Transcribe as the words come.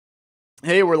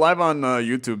Hey, we're live on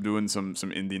YouTube doing some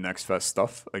Indie Next Fest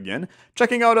stuff again.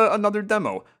 Checking out another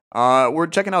demo. We're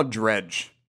checking out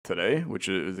Dredge today, which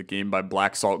is a game by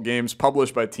Black Salt Games,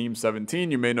 published by Team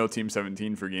 17. You may know Team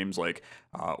 17 for games like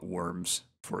Worms,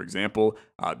 for example,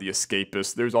 The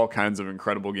Escapist. There's all kinds of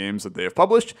incredible games that they have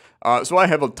published. So I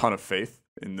have a ton of faith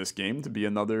in this game to be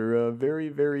another very,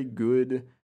 very good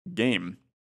game.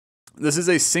 This is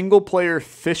a single-player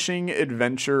fishing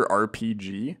adventure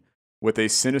RPG with a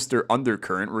sinister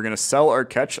undercurrent. We're going to sell our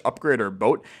catch, upgrade our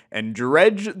boat, and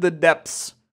dredge the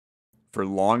depths for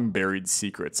long-buried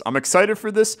secrets. I'm excited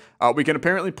for this. We can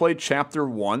apparently play Chapter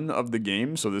 1 of the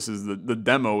game, so this is the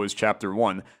demo is Chapter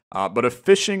 1. But a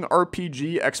fishing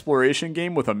RPG exploration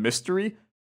game with a mystery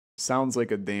sounds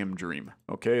like a damn dream,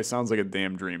 okay? It sounds like a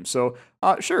damn dream. So,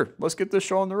 sure, let's get this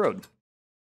show on the road.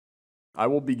 I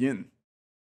will begin.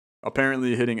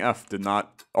 Apparently hitting F did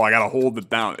not... Oh, I gotta hold it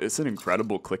down. It's an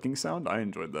incredible clicking sound. I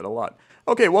enjoyed that a lot.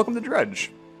 Okay, welcome to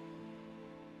Dredge.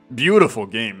 Beautiful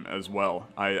game as well.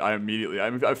 I immediately...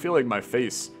 I feel like my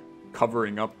face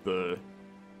covering up the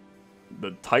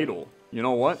title. You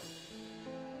know what?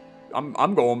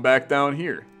 I'm going back down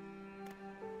here.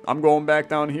 I'm going back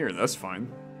down here. That's fine.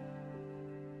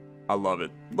 I love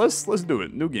it. Let's do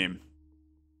it. New game.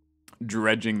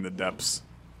 Dredging the depths.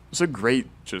 It's a great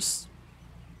just...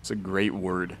 It's a great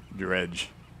word, dredge.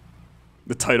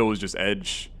 The title is just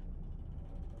edge.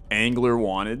 Angler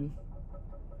wanted.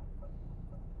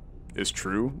 Is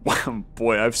true.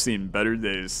 Boy, I've seen better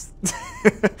days.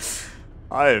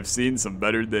 I have seen some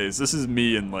better days. This is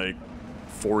me in like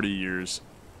 40 years.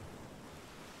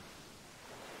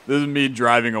 This is me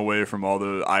driving away from all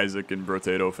the Isaac and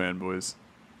Brotato fanboys.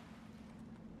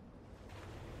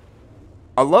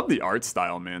 I love the art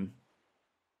style, man.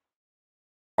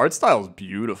 Art style is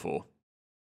beautiful.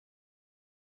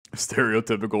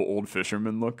 Stereotypical old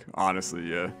fisherman look. Honestly,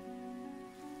 yeah.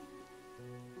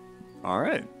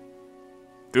 Alright.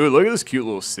 Dude, look at this cute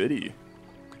little city.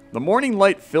 The morning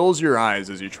light fills your eyes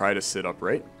as you try to sit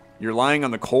upright. You're lying on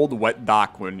the cold, wet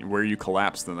dock where you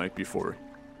collapsed the night before.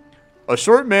 A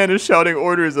short man is shouting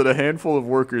orders at a handful of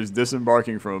workers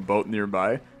disembarking from a boat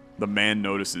nearby. The man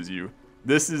notices you.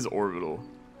 This is Orbital.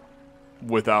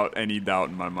 Without any doubt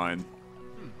in my mind.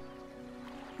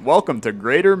 Welcome to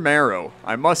Greater Marrow.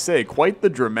 I must say, quite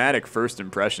the dramatic first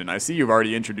impression. I see you've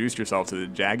already introduced yourself to the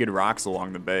jagged rocks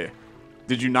along the bay.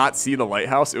 Did you not see the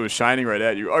lighthouse? It was shining right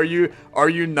at you. Are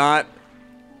you not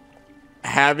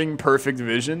having perfect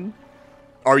vision?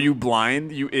 Are you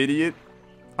blind, you idiot?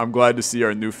 I'm glad to see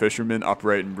our new fisherman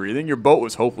upright and breathing. Your boat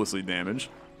was hopelessly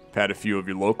damaged. I've had a few of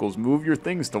your locals move your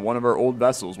things to one of our old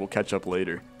vessels. We'll catch up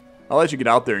later. I'll let you get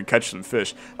out there and catch some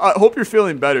fish. Hope you're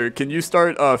feeling better. Can you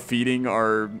start feeding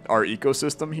our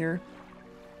ecosystem here?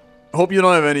 Hope you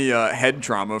don't have any head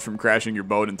trauma from crashing your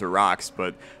boat into rocks,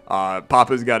 but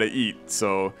Papa's got to eat,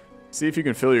 so see if you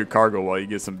can fill your cargo while you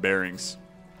get some bearings.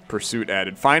 Pursuit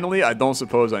added. Finally, I don't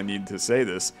suppose I need to say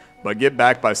this, but get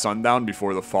back by sundown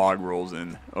before the fog rolls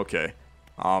in. Okay.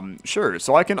 Sure,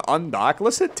 so I can undock.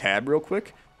 Let's hit tab real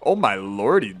quick. Oh my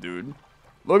lordy, dude.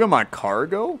 Look at my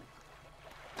cargo.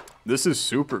 This is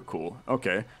super cool.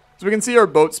 Okay. So we can see our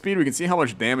boat speed. We can see how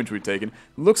much damage we've taken.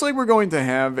 Looks like we're going to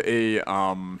have a,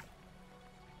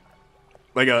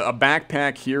 like a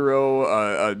backpack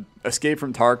hero, Escape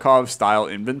from Tarkov style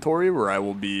inventory where I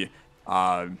will be,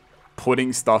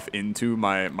 putting stuff into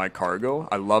my cargo.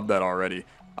 I love that already.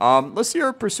 Let's see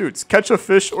our pursuits. Catch a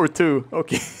fish or two.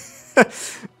 Okay.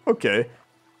 Okay.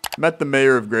 Met the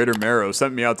mayor of Greater Marrow.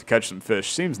 Sent me out to catch some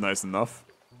fish. Seems nice enough.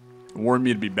 Warned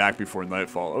me to be back before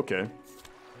nightfall. Okay.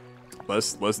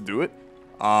 Let's do it.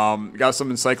 Got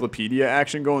some encyclopedia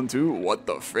action going too. What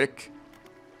the frick?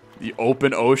 The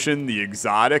open ocean, the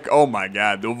exotic. Oh my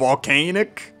god, the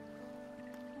volcanic.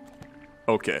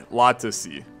 Okay, lot to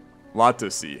see. Lot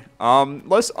to see.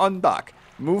 Let's undock.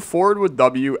 Move forward with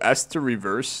W, S to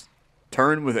reverse,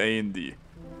 turn with A and D.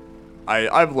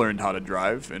 I've learned how to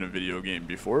drive in a video game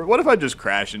before. What if I just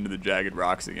crash into the jagged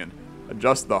rocks again?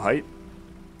 Adjust the height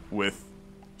with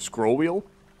scroll wheel.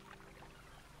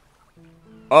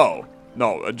 Oh,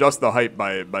 no, adjust the height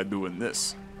by doing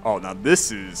this. Oh, now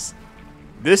this is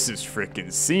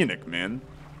freaking scenic, man.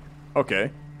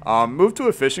 Okay. Move to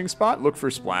a fishing spot, look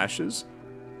for splashes,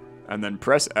 and then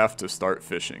press F to start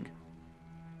fishing.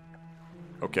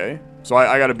 Okay. So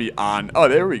I gotta be on. Oh,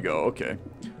 there we go. Okay.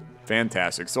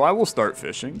 Fantastic. So I will start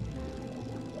fishing.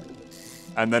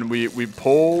 And then we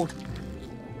pull.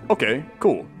 Okay,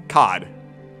 cool. Cod.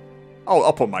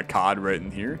 I'll put my cod right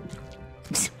in here.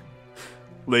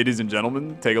 Ladies and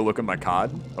gentlemen, take a look at my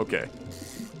cod. Okay.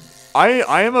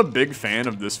 I am a big fan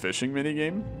of this fishing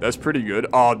minigame. That's pretty good.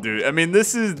 Oh, dude. I mean,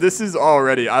 this is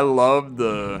already. I love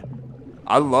the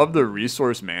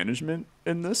resource management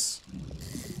in this.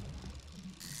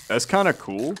 That's kind of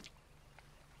cool.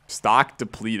 Stock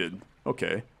depleted.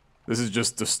 Okay. This is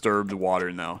just disturbed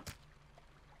water now.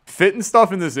 Fitting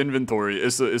stuff in this inventory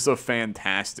is a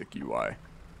fantastic UI.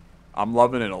 I'm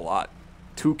loving it a lot.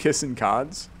 2 kissing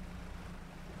cods.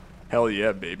 Hell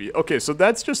yeah, baby. Okay, so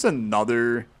that's just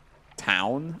another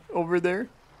town over there.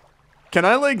 Can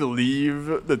I like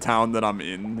leave the town that I'm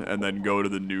in and then go to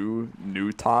the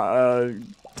new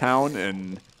town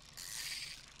and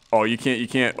oh, you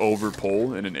can't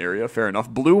overpull in an area. Fair enough.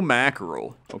 Blue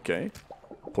mackerel. Okay.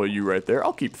 Put you right there.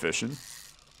 I'll keep fishing.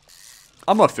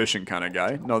 I'm a fishing kind of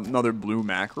guy. Another blue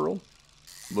mackerel.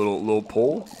 Little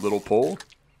pull.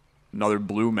 Another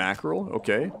blue mackerel.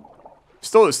 Okay.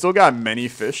 Still got many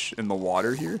fish in the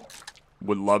water here.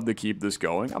 Would love to keep this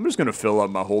going. I'm just gonna fill up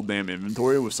my whole damn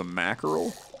inventory with some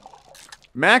mackerel.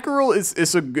 Mackerel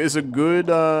is a good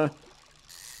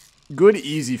good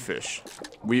easy fish.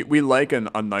 We like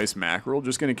a nice mackerel.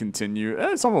 Just gonna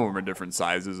continue. Some of them are different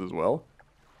sizes as well.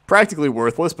 Practically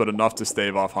worthless, but enough to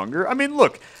stave off hunger. I mean,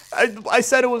 look, I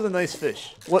said it was a nice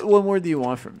fish. What more do you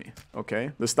want from me?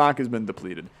 Okay, the stock has been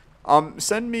depleted.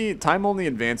 Send me time only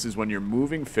advances when you're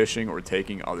moving, fishing, or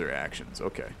taking other actions.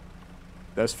 Okay,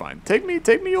 that's fine. Take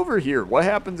me over here. What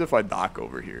happens if I dock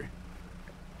over here?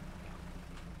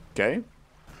 Okay,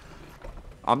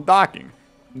 I'm docking.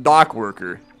 Dock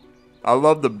worker. I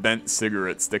love the bent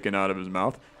cigarette sticking out of his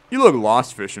mouth. You look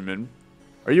lost, fisherman.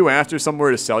 Are you after somewhere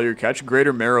to sell your catch?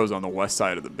 Greater Marrow's on the west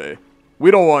side of the bay.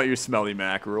 We don't want your smelly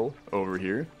mackerel over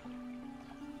here.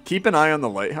 Keep an eye on the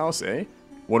lighthouse, eh?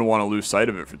 Wouldn't want to lose sight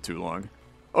of it for too long.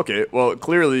 Okay, well,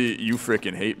 clearly you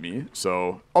frickin' hate me,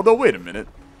 so... Although, wait a minute.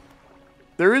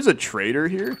 There is a trader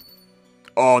here.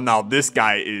 Oh, now this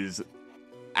guy is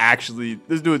actually...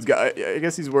 This dude's got... I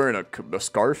guess he's wearing a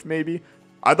scarf, maybe?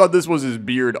 I thought this was his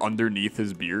beard underneath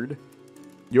his beard.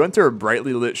 You enter a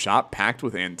brightly lit shop packed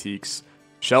with antiques.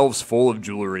 Shelves full of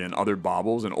jewelry and other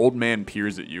baubles. An old man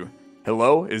peers at you.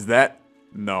 Hello? Is that...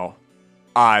 No.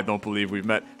 I don't believe we've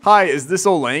met. Hi, is this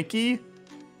Olexa?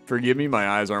 Forgive me, my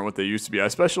eyes aren't what they used to be. I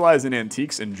specialize in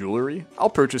antiques and jewelry. I'll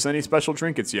purchase any special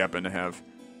trinkets you happen to have.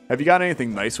 Have you got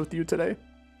anything nice with you today?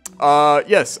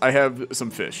 Yes, I have some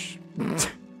fish.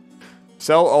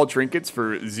 Sell all trinkets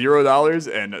for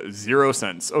 $0 and 0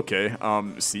 cents. Okay,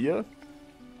 see ya.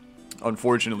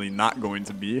 Unfortunately, not going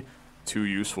to be too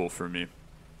useful for me.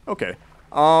 Okay,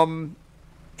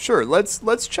 sure.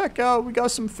 Let's check out. We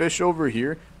got some fish over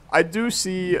here. I do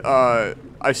see. I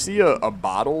see a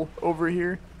bottle over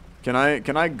here. Can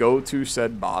I go to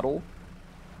said bottle?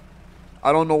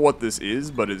 I don't know what this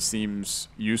is, but it seems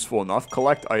useful enough.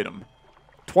 Collect item.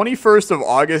 21st of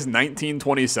August,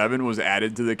 1927 was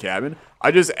added to the cabin.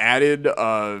 I just added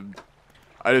a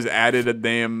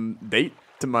damn date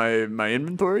to my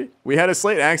inventory. We had a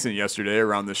slight accident yesterday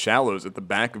around the shallows at the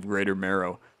back of Greater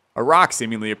Marrow. A rock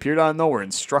seemingly appeared out of nowhere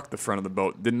and struck the front of the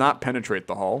boat. Did not penetrate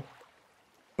the hull,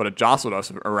 but it jostled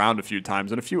us around a few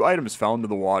times and a few items fell into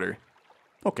the water.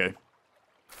 Okay.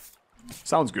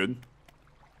 Sounds good.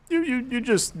 You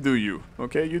just do you,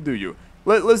 okay? You do you.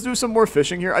 Let's do some more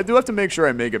fishing here. I do have to make sure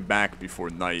I make it back before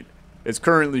night. It's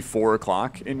currently 4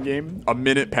 o'clock in game. A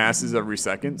minute passes every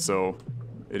second, so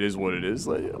it is what it is.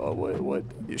 Like, oh, what?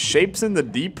 Shapes in the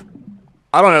deep?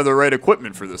 I don't have the right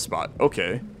equipment for this spot.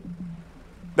 Okay.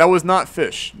 That was not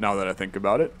fish, now that I think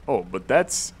about it. Oh, but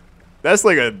that's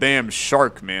like a damn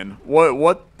shark, man.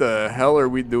 What the hell are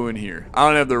we doing here? I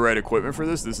don't have the right equipment for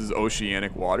this. This is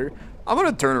oceanic water. I'm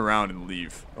gonna turn around and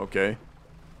leave, okay?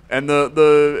 And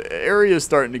the area is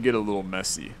starting to get a little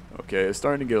messy, okay? It's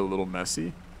starting to get a little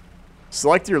messy.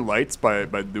 Select your lights by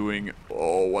doing,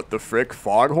 oh, what the frick?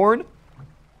 Foghorn?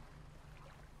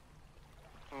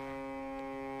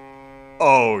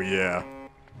 Oh, yeah.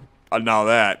 Now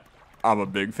that, I'm a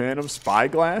big fan of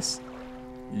Spyglass.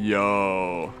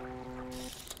 Yo.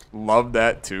 Love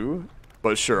that too.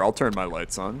 But sure, I'll turn my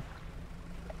lights on.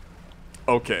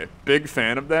 Okay, big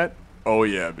fan of that. Oh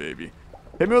yeah, baby.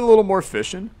 Hit me with a little more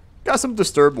fishing. Got some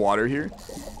disturbed water here.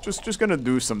 Just gonna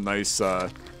do some nice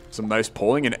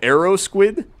pulling. An arrow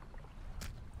squid.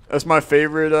 That's my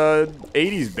favorite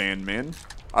 80s band, man.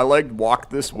 I liked Walk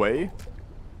This Way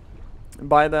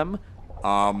by them.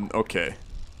 Okay.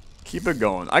 Keep it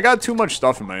going. I got too much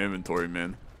stuff in my inventory,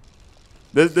 man.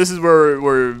 This is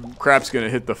where crap's gonna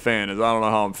hit the fan. Is I don't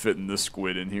know how I'm fitting this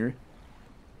squid in here.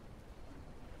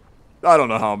 I don't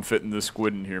know how I'm fitting this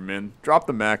squid in here, man. Drop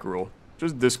the mackerel.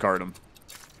 Just discard him.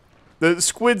 The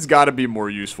squid's got to be more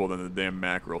useful than the damn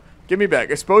mackerel. Give me back.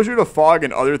 Exposure to fog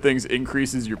and other things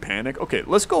increases your panic. Okay,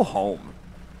 let's go home.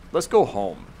 Let's go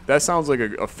home. That sounds like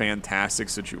a fantastic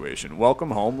situation. Welcome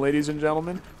home, ladies and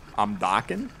gentlemen. I'm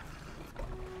docking.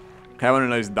 Having a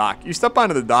nice dock. You step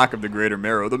onto the dock of the Greater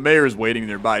Marrow. The mayor is waiting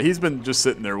nearby. He's been just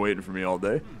sitting there waiting for me all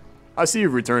day. I see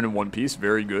you've returned in one piece.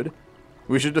 Very good.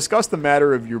 We should discuss the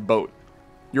matter of your boat.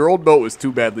 Your old boat was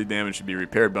too badly damaged to be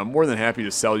repaired, but I'm more than happy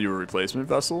to sell you a replacement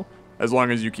vessel, as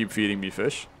long as you keep feeding me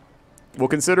fish. We'll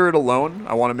consider it a loan.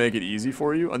 I want to make it easy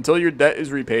for you. Until your debt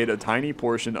is repaid, a tiny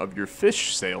portion of your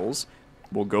fish sales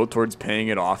will go towards paying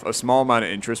it off. A small amount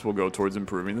of interest will go towards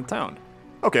improving the town.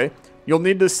 Okay. You'll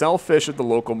need to sell fish at the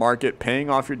local market, paying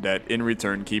off your debt, in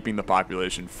return keeping the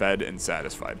population fed and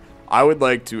satisfied. I would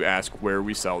like to ask where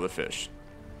we sell the fish.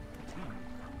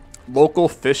 Local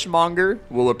fishmonger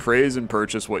will appraise and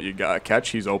purchase what you got. Catch,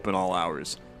 he's open all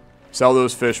hours. Sell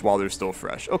those fish while they're still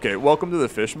fresh. Okay, welcome to the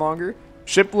fishmonger.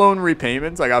 Ship loan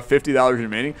repayments, I got $50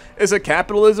 remaining. It's a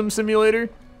capitalism simulator.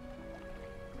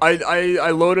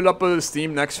 I loaded up a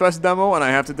Steam Next Fest demo and I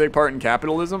have to take part in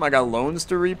capitalism. I got loans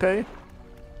to repay.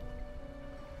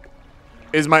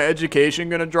 Is my education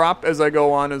going to drop as I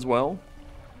go on as well?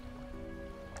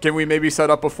 Can we maybe set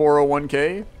up a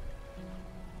 401k?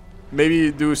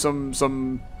 Maybe do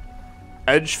some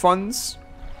edge funds?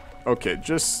 Okay,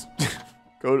 just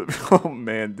go to... Oh,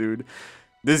 man, dude.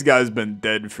 This guy's been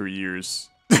dead for years.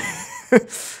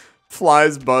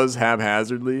 Flies buzz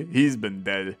haphazardly. He's been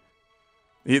dead.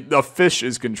 The fish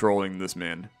is controlling this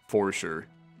man, for sure.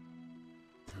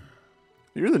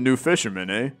 You're the new fisherman,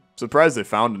 eh? Surprised they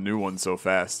found a new one so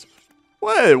fast.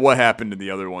 What happened to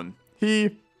the other one?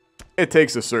 It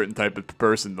takes a certain type of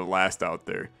person to last out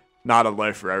there. Not a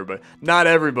life for everybody. Not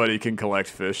everybody can collect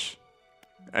fish.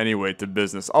 Anyway, to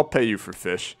business. I'll pay you for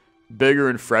fish. Bigger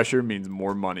and fresher means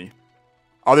more money.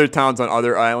 Other towns on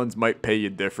other islands might pay you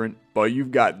different, but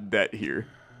you've got debt here.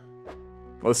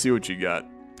 Let's see what you got.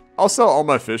 I'll sell all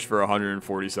my fish for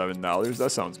 $147.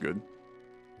 That sounds good.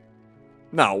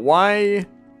 Now, why...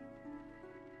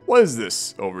 What is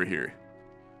this over here?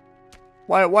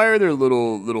 Why are there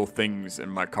little things in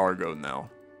my cargo now?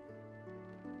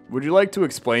 Would you like to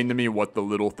explain to me what the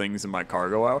little things in my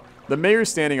cargo are? The mayor's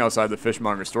standing outside the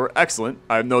fishmonger store. Excellent.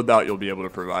 I have no doubt you'll be able to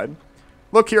provide.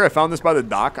 Look here, I found this by the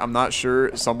dock. I'm not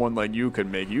sure someone like you could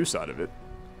make use out of it.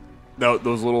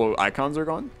 Those little icons are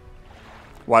gone?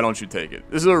 Why don't you take it?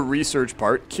 This is a research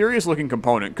part. Curious looking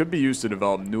component. Could be used to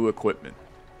develop new equipment.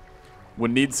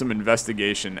 Would need some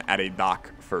investigation at a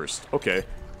dock first. Okay,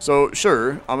 so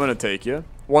sure, I'm gonna take you.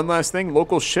 One last thing,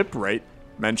 local shipwright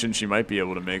mentioned she might be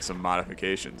able to make some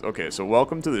modifications. Okay, so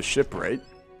welcome to the shipwright.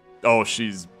 Oh,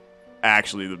 she's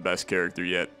actually the best character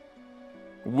yet.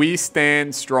 We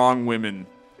stand strong women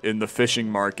in the fishing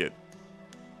market.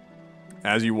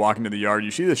 As you walk into the yard,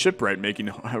 you see the shipwright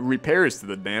making repairs to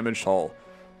the damaged hull.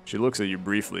 She looks at you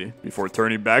briefly before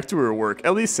turning back to her work.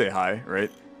 At least say hi, right?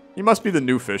 You must be the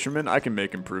new fisherman. I can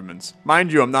make improvements.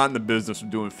 Mind you, I'm not in the business of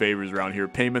doing favors around here.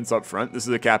 Payments up front. This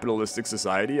is a capitalistic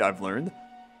society, I've learned.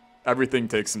 Everything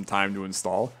takes some time to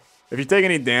install. If you take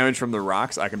any damage from the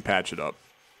rocks, I can patch it up.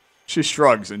 She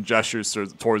shrugs and gestures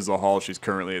towards the hull she's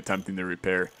currently attempting to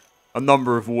repair. A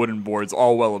number of wooden boards,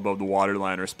 all well above the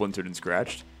waterline, are splintered and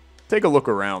scratched. Take a look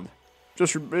around.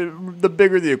 Just the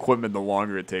bigger the equipment, the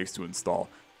longer it takes to install.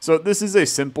 So this is a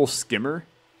simple skimmer.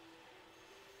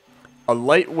 A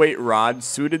lightweight rod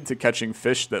suited to catching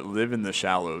fish that live in the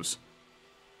shallows.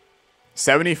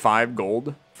 75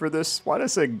 gold for this? Why did I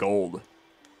say gold?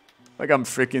 Like I'm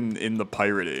freaking in the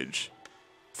pirate age.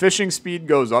 Fishing speed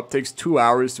goes up. Takes 2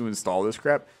 hours to install this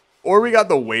crap. Or we got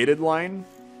the weighted line.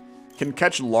 Can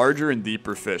catch larger and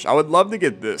deeper fish. I would love to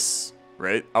get this,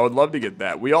 right? I would love to get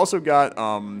that. We also got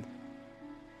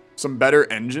some better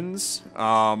engines.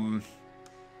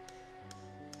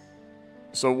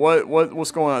 So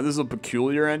what's going on? This is a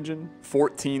peculiar engine.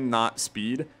 14 knot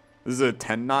speed. This is a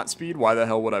 10 knot speed. Why the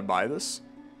hell would I buy this?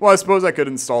 Well, I suppose I could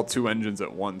install 2 engines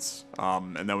at once.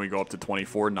 And then we go up to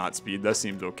 24 knot speed. That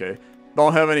seems okay.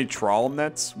 Don't have any trawl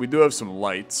nets. We do have some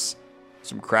lights.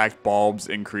 Some cracked bulbs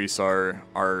increase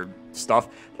our stuff.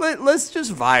 Let's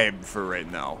just vibe for right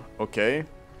now, okay?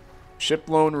 Ship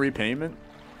loan repayment.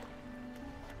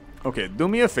 Okay, do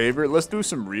me a favor. Let's do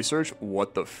some research.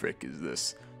 What the frick is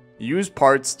this? Use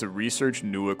parts to research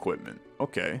new equipment.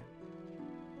 Okay.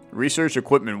 Research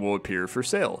equipment will appear for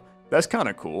sale. That's kind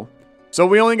of cool. So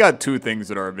we only got 2 things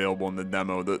that are available in the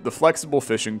demo. The flexible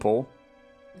fishing pole.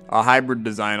 A hybrid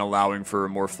design allowing for a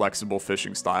more flexible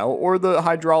fishing style. Or the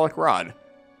hydraulic rod.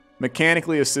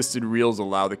 Mechanically assisted reels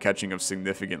allow the catching of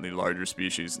significantly larger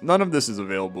species. None of this is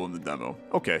available in the demo.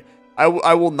 Okay.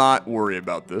 I will not worry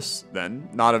about this then.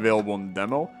 Not available in the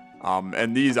demo.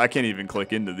 And these, I can't even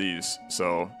click into these.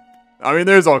 So, I mean,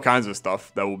 there's all kinds of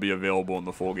stuff that will be available in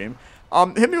the full game.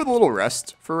 Hit me with a little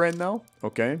rest for right now.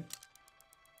 Okay.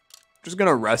 Just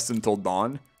gonna rest until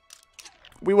dawn.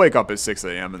 We wake up at 6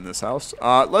 a.m. in this house.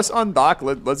 Let's undock.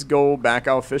 Let's go back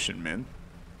out fishing, man.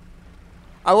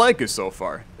 I like it so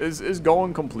far. It's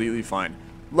going completely fine.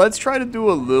 Let's try to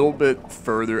do a little bit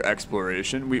further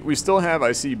exploration. We still have,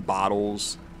 I see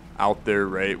bottles out there,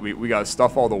 right? We got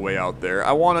stuff all the way out there.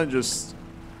 I want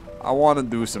to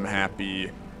do some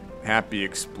happy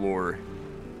explore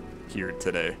here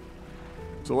today.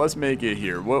 So let's make it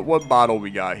here. What bottle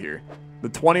we got here? The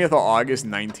 20th of August,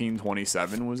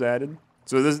 1927 was added.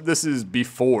 So this is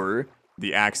before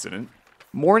the accident.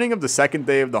 Morning of the second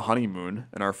day of the honeymoon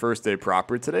and our first day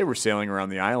proper. Today we're sailing around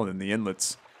the island in the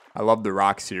inlets. I love the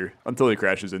rocks here until he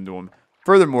crashes into them.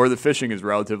 Furthermore, the fishing is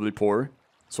relatively poor,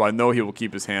 so I know he will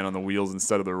keep his hand on the wheels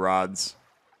instead of the rods.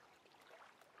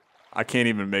 I can't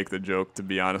even make the joke, to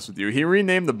be honest with you. He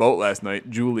renamed the boat last night,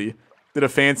 Julie. Did a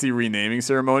fancy renaming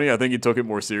ceremony. I think he took it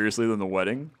more seriously than the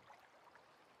wedding.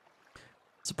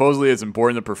 Supposedly it's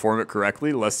important to perform it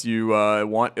correctly, lest you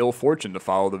want ill fortune to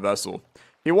follow the vessel.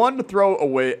 He wanted to throw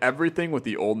away everything with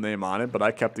the old name on it, but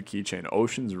I kept the keychain.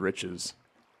 Ocean's Riches.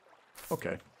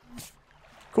 Okay.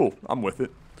 Cool, I'm with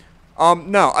it.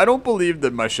 Now, I don't believe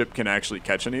that my ship can actually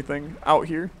catch anything out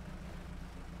here.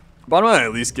 But I'm gonna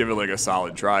at least give it like a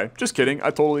solid try. Just kidding, I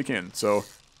totally can. So,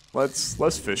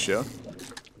 let's fish ya.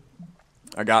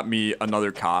 I got me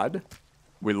another cod.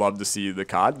 We love to see the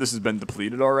cod. This has been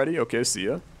depleted already. Okay, see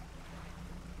ya.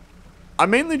 I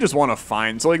mainly just want to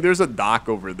find, so like there's a dock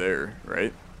over there,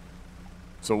 right?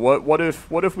 So what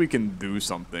if we can do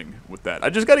something with that? I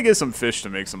just got to get some fish to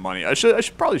make some money. I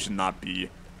probably should not be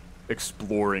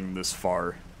exploring this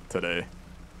far today.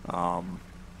 But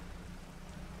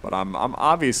I'm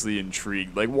obviously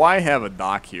intrigued. Like, why have a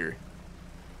dock here?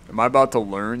 Am I about to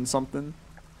learn something?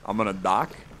 I'm gonna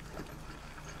dock.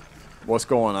 What's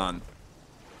going on?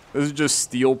 This is just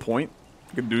Steel Point.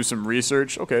 You can do some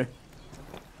research. Okay.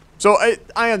 So,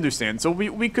 I understand. So,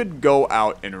 we could go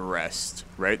out and rest,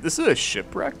 right? This is a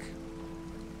shipwreck?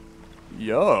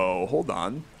 Yo, hold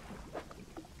on.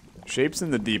 Shapes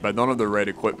in the deep. I don't have the right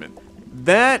equipment.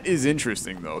 That is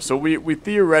interesting, though. So, we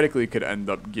theoretically could end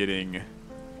up getting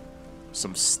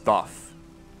some stuff,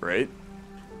 right?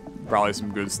 Probably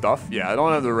some good stuff. Yeah, I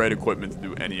don't have the right equipment to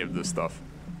do any of this stuff.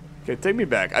 Okay, take me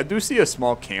back. I do see a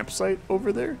small campsite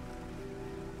over there.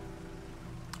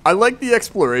 I like the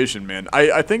exploration, man.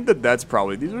 I think that's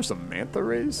probably... These are some manta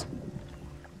rays.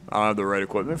 I don't have the right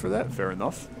equipment for that. Fair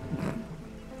enough.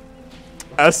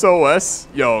 SOS.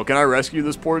 Yo, can I rescue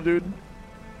this poor dude?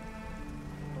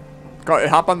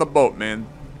 Hop on the boat, man.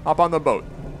 Hop on the boat.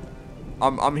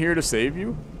 I'm here to save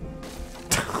you.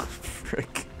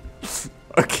 Frick.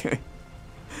 Okay.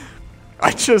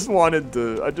 I just wanted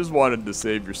to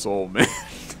save your soul, man.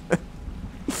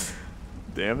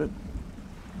 Damn it.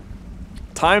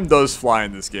 Time does fly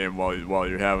in this game while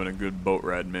you're having a good boat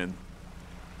ride, man.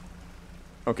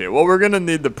 Okay, well, we're gonna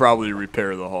need to probably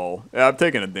repair the hull. Yeah, I've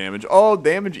taken a damage. Oh,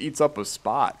 damage eats up a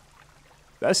spot.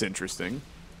 That's interesting.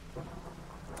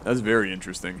 That's very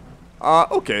interesting.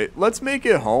 Okay, let's make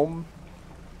it home.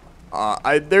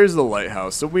 There's the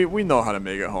lighthouse, so we know how to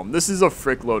make it home. This is a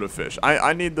frick load of fish.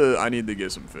 I need to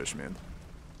get some fish, man.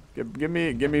 Give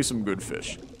me some good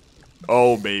fish.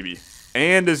 Oh baby,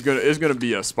 and it's gonna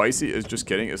be a spicy. It's just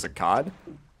kidding. It's a cod.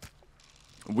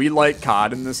 We like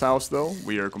cod in this house, though.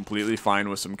 We are completely fine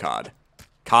with some cod.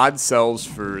 Cod sells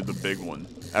for the big one.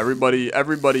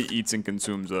 Everybody eats and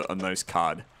consumes a nice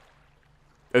cod.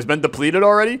 It's been depleted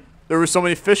already. There were so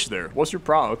many fish there. What's your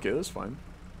problem? Okay, that's fine.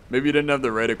 Maybe you didn't have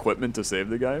the right equipment to save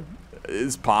the guy.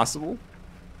 It's possible.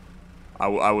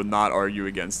 I would not argue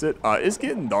against it. It's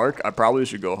getting dark. I probably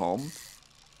should go home.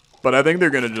 But I think they're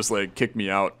going to just, like, kick me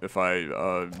out if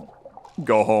I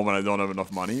go home and I don't have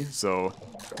enough money. So,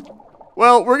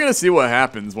 well, we're going to see what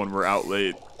happens when we're out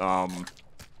late.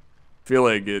 Feel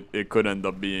like it could end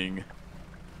up being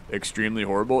extremely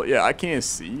horrible. Yeah, I can't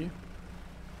see.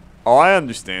 Oh, I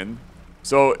understand.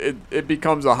 So, it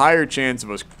becomes a higher chance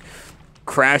of us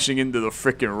crashing into the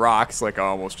freaking rocks like I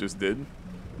almost just did.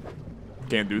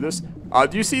 Can't do this.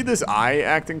 Do you see this eye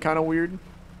acting kind of weird?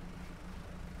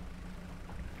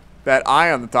 That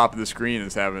eye on the top of the screen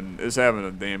is having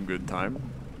a damn good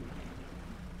time.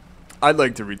 I'd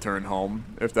like to return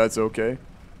home, if that's okay.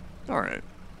 Alright.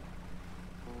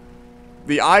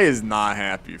 The eye is not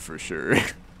happy for sure.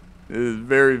 It is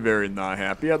very, very not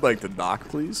happy. I'd like to dock,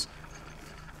 please.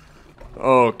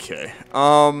 Okay.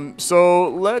 So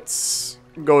let's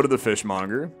go to the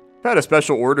fishmonger. I've had a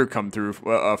special order come through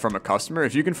from a customer.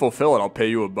 If you can fulfill it, I'll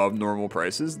pay you above normal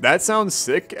prices. That sounds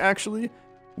sick, actually.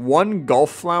 1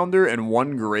 Gulf Flounder and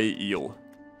 1 Gray Eel.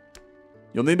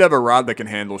 You'll need to have a rod that can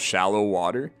handle shallow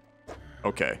water.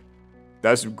 Okay.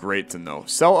 That's great to know.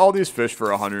 Sell all these fish for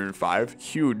 105.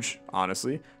 Huge,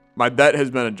 honestly. My debt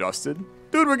has been adjusted.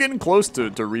 Dude, we're getting close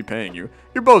to repaying you.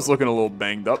 Your boat's looking a little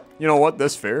banged up. You know what?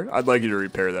 That's fair. I'd like you to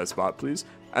repair that spot, please.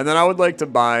 And then I would like to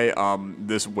buy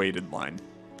this weighted line.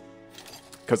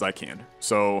 Because I can.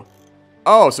 So,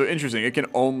 oh, so interesting. It can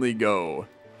only go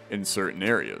in certain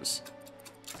areas.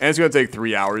 And it's going to take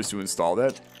 3 hours to install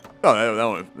that.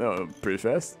 Oh, that went pretty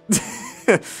fast.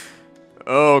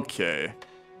 Okay.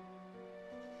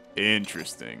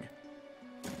 Interesting.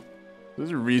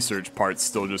 This research part's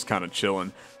still just kind of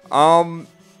chilling.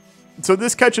 So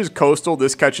this catches coastal,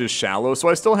 this catches shallow, so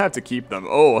I still have to keep them.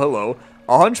 Oh, hello.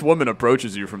 A hunch woman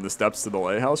approaches you from the steps to the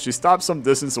lighthouse. She stops some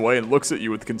distance away and looks at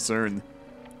you with concern.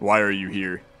 Why are you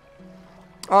here?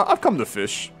 I've come to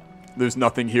fish. There's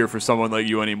nothing here for someone like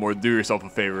you anymore. Do yourself a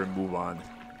favor and move on.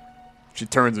 She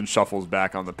turns and shuffles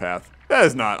back on the path. That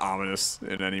is not ominous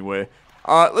in any way.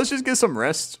 Let's just get some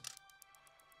rest.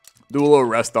 Do a little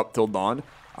rest up till dawn.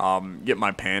 Get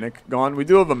my panic gone. We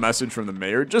do have a message from the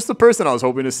mayor. Just the person I was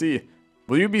hoping to see.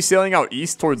 Will you be sailing out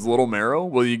east towards Little Marrow?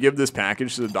 Will you give this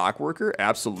package to the dock worker?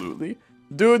 Absolutely.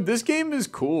 Dude, this game is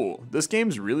cool. This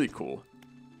game's really cool.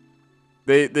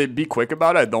 They be quick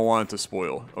about it. I don't want it to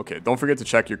spoil. Okay, don't forget to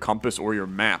check your compass or your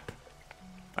map.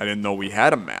 I didn't know we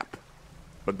had a map.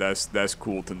 But that's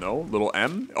cool to know. Little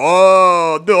M.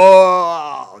 Oh,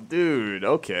 dude.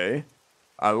 Okay.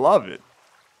 I love it.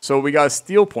 So we got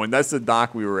Steel Point. That's the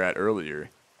dock we were at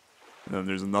earlier. And then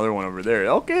there's another one over there.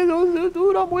 Okay,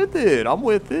 dude, I'm with it. I'm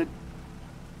with it.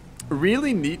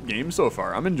 Really neat game so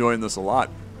far. I'm enjoying this a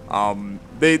lot.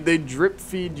 They drip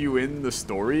feed you in the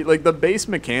story. Like the base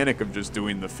mechanic of just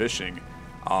doing the fishing.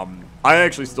 I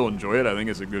actually still enjoy it. I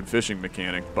think it's a good fishing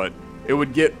mechanic, but it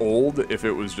would get old if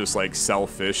it was just like sell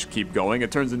fish, keep going.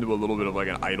 It turns into a little bit of like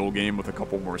an idle game with a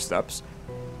couple more steps.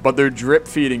 But they're drip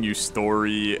feeding you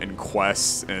story and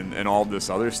quests and all this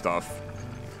other stuff,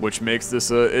 which makes this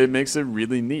it makes it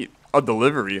really neat. A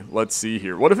delivery. Let's see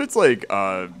here. What if it's like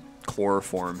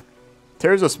chloroform?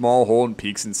 Tears a small hole and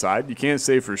peeks inside. You can't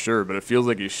say for sure, but it feels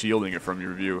like he's shielding it from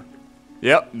your view.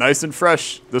 Yep, nice and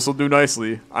fresh. This'll do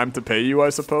nicely. I'm to pay you, I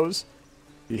suppose.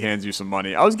 He hands you some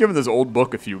money. I was given this old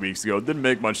book a few weeks ago. It didn't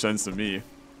make much sense to me.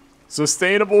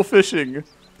 Sustainable fishing.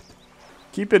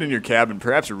 Keep it in your cabin.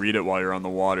 Perhaps read it while you're on the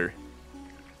water.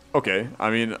 Okay, I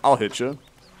mean, I'll hit you.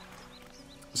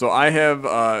 So I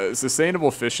have sustainable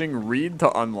fishing. Read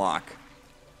to unlock.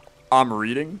 I'm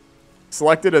reading.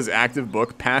 Selected as active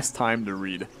book. Past time to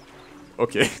read.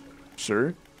 Okay,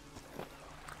 sure.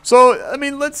 So I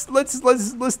mean, let's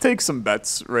take some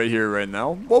bets right here, right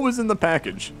now. What was in the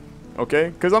package? Okay,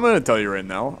 because I'm gonna tell you right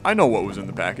now. I know what was in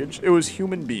the package. It was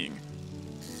human being.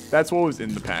 That's what was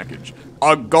in the package.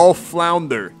 A Gulf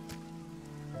Flounder.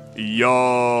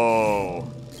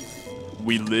 Yo.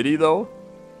 We litty though.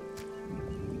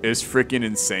 It's freaking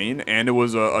insane. And it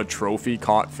was a trophy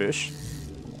caught fish.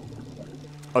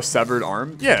 A severed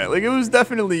arm. Yeah, like it was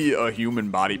definitely a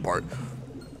human body part.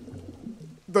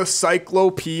 The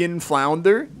Cyclopean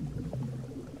Flounder.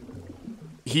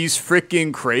 He's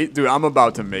freaking great. Dude, I'm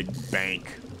about to make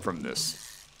bank from this.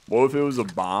 What if it was a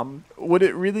bomb? Would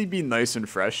it really be nice and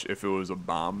fresh if it was a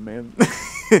bomb, man?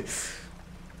 This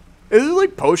is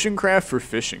like potion craft for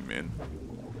fishing, man.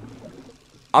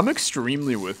 I'm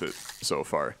extremely with it so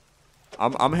far.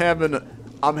 I'm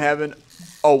having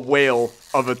a whale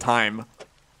of a time.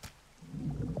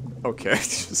 Okay,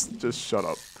 just shut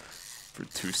up for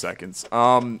 2 seconds.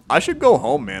 I should go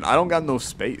home, man. I don't got no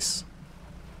space.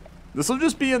 This will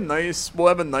just be a nice. We'll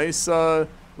have a nice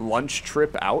lunch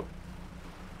trip out,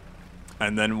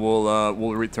 and then we'll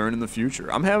return in the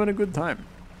future. I'm having a good time.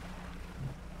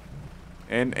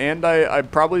 And I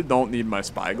probably don't need my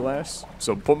spyglass,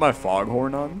 so put my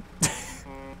foghorn on.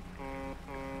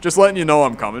 Just letting you know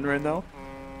I'm coming right now.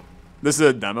 This is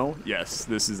a demo? Yes,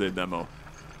 this is a demo.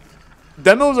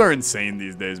 Demos are insane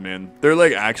these days, man. They're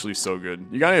like actually so good.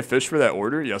 You got any fish for that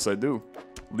order? Yes, I do.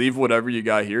 Leave whatever you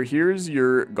got here. Here's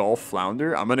your Gulf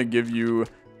Flounder. I'm going to give you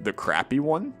the crappy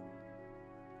one.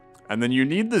 And then you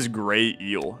need this gray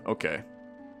eel. Okay.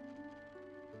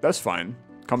 That's fine.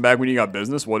 Come back when you got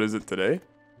business. What is it today?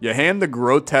 You hand the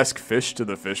grotesque fish to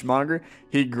the fishmonger.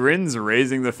 He grins,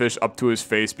 raising the fish up to his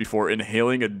face before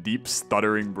inhaling a deep,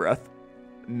 stuttering breath.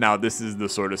 Now this is the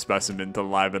sort of specimen to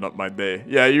liven up my day.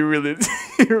 Yeah, you're really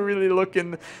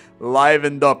looking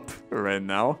livened up right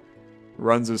now.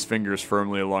 Runs his fingers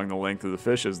firmly along the length of the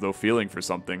fish as though feeling for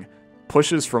something.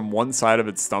 pushes from one side of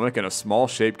its stomach and a small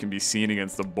shape can be seen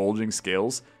against the bulging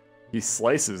scales. He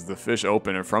slices the fish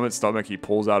open, and from its stomach he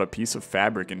pulls out a piece of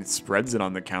fabric and spreads it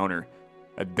on the counter.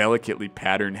 A delicately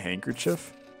patterned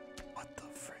handkerchief? What the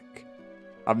frick?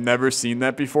 I've never seen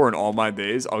that before in all my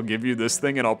days. I'll give you this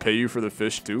thing and I'll pay you for the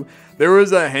fish too. There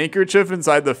was a handkerchief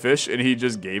inside the fish and he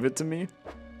just gave it to me.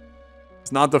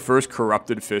 It's not the first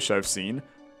corrupted fish I've seen.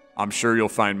 I'm sure you'll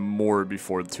find more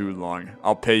before too long.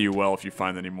 I'll pay you well if you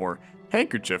find any more.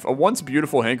 Handkerchief. A once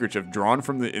beautiful handkerchief drawn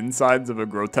from the insides of a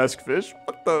grotesque fish?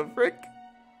 What the frick?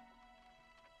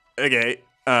 Okay.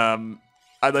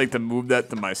 I'd like to move that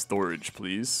to my storage,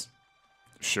 please.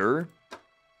 Sure.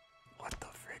 What the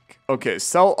frick? Okay,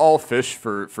 sell all fish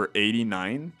for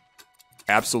 89.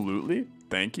 Absolutely.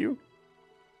 Thank you.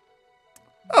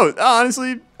 Oh,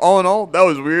 honestly, all in all, that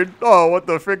was weird. Oh, what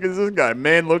the frick is this guy?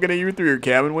 Man looking at you through your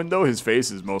cabin window? His face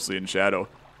is mostly in shadow.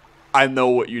 I know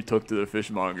what you took to the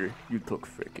fishmonger. You took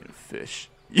frickin' fish.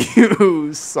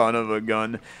 You son of a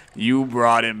gun. You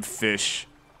brought him fish.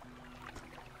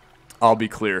 I'll be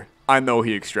clear. I know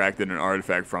he extracted an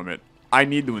artifact from it. I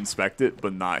need to inspect it,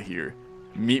 but not here.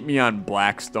 Meet me on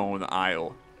Blackstone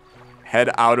Isle. Head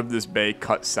out of this bay,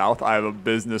 cut south. I have a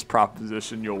business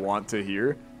proposition you'll want to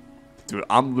hear. Dude,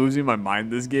 I'm losing my mind.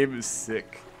 This game is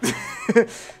sick.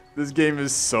 This game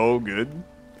is so good.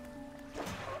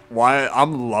 Why?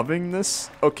 I'm loving this.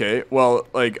 Okay, well,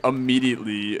 like,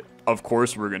 immediately, of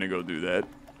course we're going to go do that.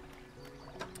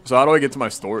 So how do I get to my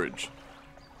storage?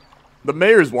 The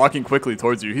mayor is walking quickly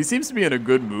towards you. He seems to be in a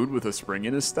good mood with a spring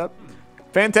in his step.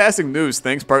 Fantastic news,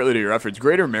 thanks partly to your efforts.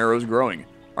 Greater Marrow's growing.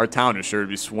 Our town is sure to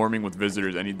be swarming with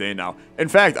visitors any day now. In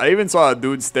fact, I even saw a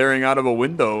dude staring out of a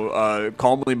window,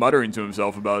 calmly muttering to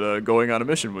himself about going on a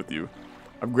mission with you.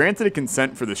 I've granted a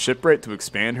consent for the shipwright to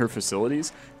expand her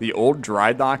facilities. The old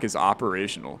dry dock is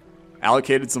operational.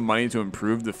 Allocated some money to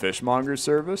improve the fishmonger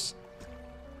service.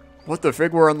 What the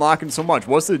frig, we're unlocking so much.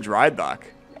 What's the dry dock?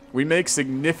 We make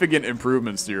significant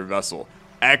improvements to your vessel.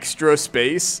 Extra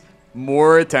space,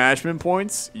 more attachment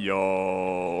points.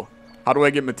 Yo. How do I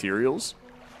get materials?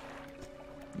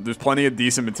 There's plenty of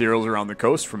decent materials around the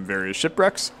coast from various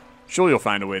shipwrecks. Sure, you'll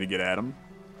find a way to get at them.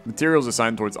 Materials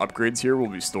assigned towards upgrades here will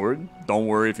be stored. Don't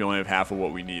worry if you only have half of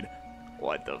what we need.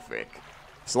 What the frick?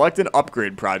 Select an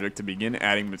upgrade project to begin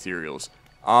adding materials.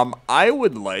 I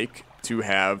would like to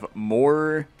have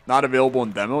more not available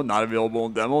in demo, not available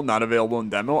in demo, not available in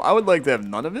demo. I would like to have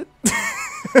none of it.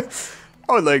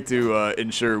 I would like to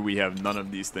ensure we have none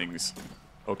of these things.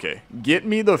 Okay, get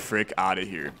me the frick out of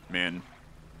here, man.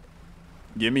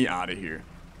 Get me out of here.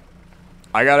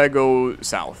 I gotta go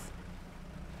south.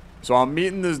 So I'm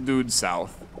meeting this dude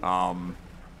south.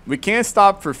 We can't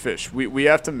stop for fish. We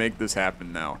have to make this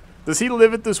happen now. Does he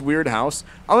live at this weird house?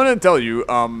 I'm gonna tell you,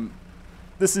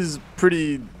 this is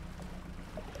pretty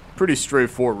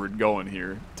straightforward going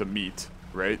here to meet,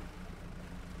 right?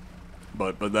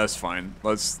 But that's fine.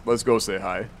 Let's go say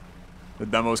hi. The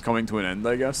demo's coming to an end,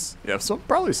 I guess. Yeah, so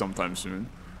probably sometime soon.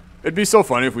 It'd be so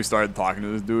funny if we started talking to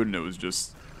this dude and it was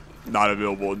just not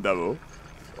available in demo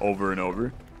over and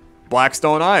over.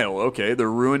 Blackstone Isle. Okay, the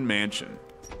ruined mansion.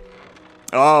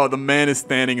 Oh, the man is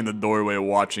standing in the doorway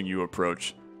watching you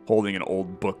approach, holding an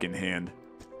old book in hand.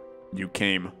 You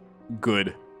came.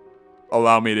 Good.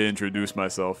 Allow me to introduce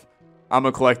myself. I'm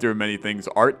a collector of many things,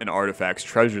 art and artifacts,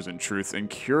 treasures and truths, and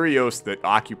curios that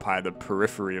occupy the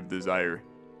periphery of desire.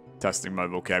 Testing my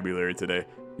vocabulary today.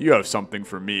 You have something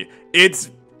for me.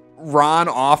 It's Ron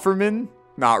Offerman?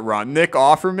 Not Ron. Nick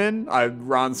Offerman?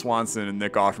 Ron Swanson and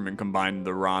Nick Offerman combined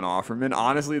into Ron Offerman.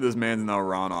 Honestly, this man's now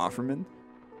Ron Offerman.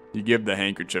 You give the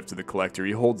handkerchief to the collector.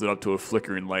 He holds it up to a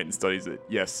flickering light and studies it.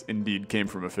 Yes, indeed, came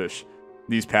from a fish.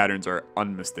 These patterns are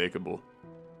unmistakable.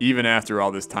 Even after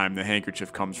all this time, the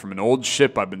handkerchief comes from an old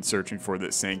ship I've been searching for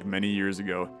that sank many years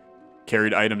ago.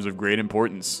 Carried items of great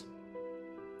importance.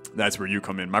 That's where you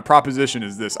come in. My proposition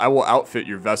is this. I will outfit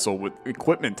your vessel with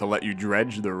equipment to let you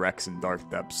dredge the wrecks in dark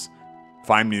depths.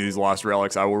 Find me these lost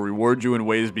relics. I will reward you in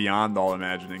ways beyond all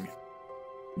imagining.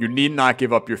 You need not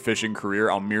give up your fishing career.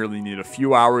 I'll merely need a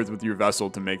few hours with your vessel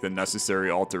to make the necessary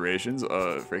alterations.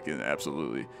 Freaking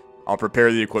absolutely. I'll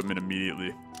prepare the equipment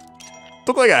immediately.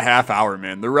 Took like a half hour,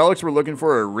 man. The relics we're looking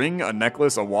for are a ring, a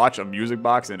necklace, a watch, a music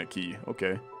box, and a key.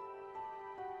 Okay.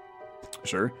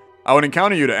 Sure. I would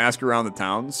encounter you to ask around the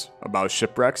towns about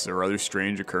shipwrecks or other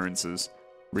strange occurrences.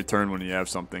 Return when you have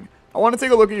something. I want to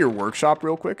take a look at your workshop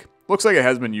real quick. Looks like it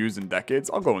has been used in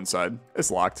decades. I'll go inside. It's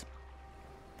locked.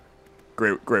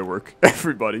 Great work,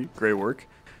 everybody. Great work.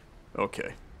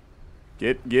 Okay.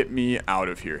 Get me out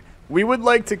of here. We would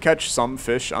like to catch some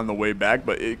fish on the way back,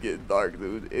 but it getting dark,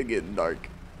 dude. It getting dark.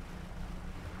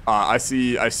 I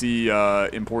see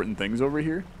important things over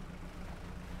here.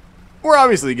 We're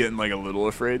obviously getting like a little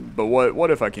afraid, but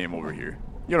what if I came over here?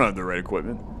 You don't have the right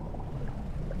equipment.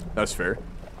 That's fair.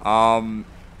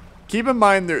 Keep in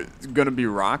mind there's gonna be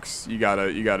rocks. You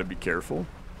gotta be careful.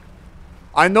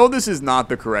 I know this is not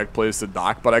the correct place to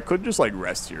dock, but I could just like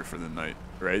rest here for the night,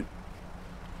 right?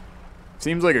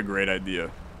 Seems like a great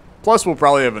idea. Plus, we'll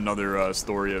probably have another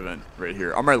story event right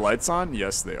here. Are my lights on?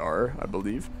 Yes, they are, I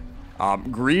believe.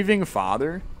 Grieving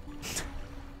father.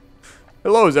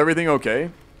 Hello, is everything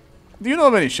okay? Do you know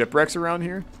of any shipwrecks around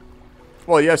here?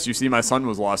 Well, yes, you see, my son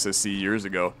was lost at sea years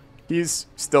ago. He's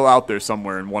still out there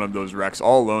somewhere in one of those wrecks,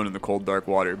 all alone in the cold, dark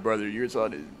water. Brother, your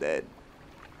son is dead.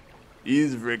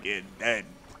 He's freaking dead.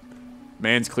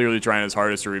 Man's clearly trying his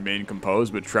hardest to remain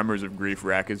composed, but tremors of grief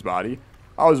rack his body.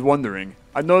 I was wondering,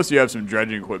 I noticed you have some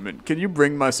dredging equipment. Can you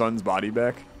bring my son's body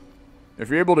back? If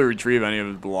you're able to retrieve any of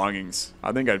his belongings,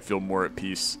 I think I'd feel more at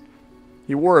peace.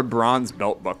 He wore a bronze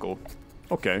belt buckle.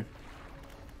 Okay.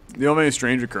 You know any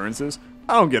strange occurrences?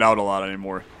 I don't get out a lot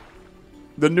anymore.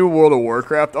 The new World of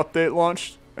Warcraft update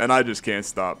launched, and I just can't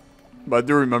stop. But I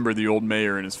do remember the old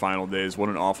mayor in his final days. What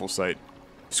an awful sight.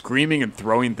 Screaming and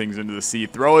throwing things into the sea.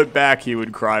 Throw it back, he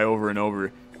would cry over and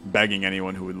over, begging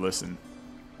anyone who would listen.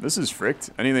 This is fricked.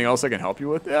 Anything else I can help you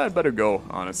with? Yeah, I'd better go,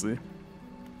 honestly.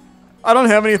 I don't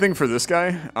have anything for this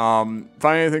guy. Find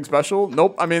anything special?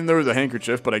 Nope. I mean, there was a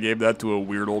handkerchief, but I gave that to a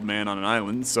weird old man on an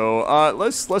island. So,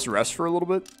 let's rest for a little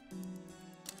bit.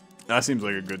 That seems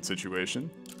like a good situation.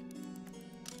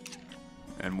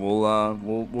 And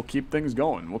we'll keep things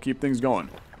going. We'll keep things going.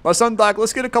 Let's undock.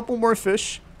 Let's get a couple more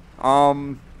fish.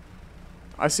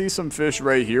 I see some fish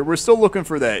right here. We're still looking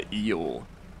for that eel.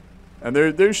 And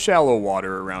there's shallow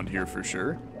water around here for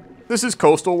sure. This is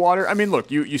coastal water. I mean,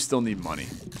 look, you still need money.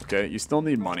 Okay, you still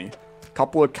need money. A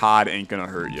couple of cod ain't gonna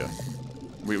hurt you.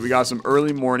 We got some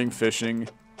early morning fishing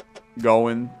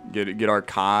going. Get our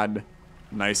cod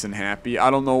nice and happy. I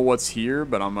don't know what's here,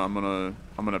 but I'm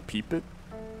gonna peep it.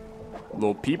 A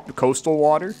little peep, coastal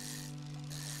water.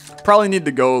 Probably need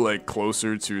to go like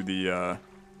closer to the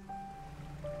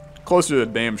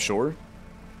damn shore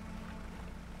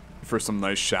for some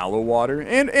nice shallow water.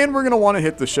 And we're gonna want to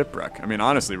hit the shipwreck. I mean,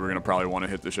 honestly, we're gonna probably want to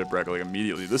hit the shipwreck like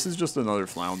immediately. This is just another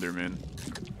flounder, man.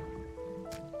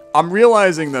 I'm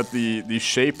realizing that the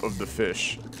shape of the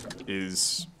fish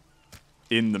is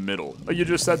in the middle. Oh, you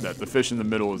just said that. The fish in the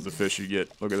middle is the fish you get.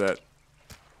 Look at that.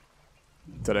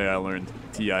 Today I learned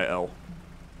TIL.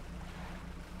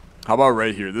 How about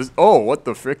right here? This. Oh, what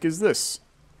the frick is this?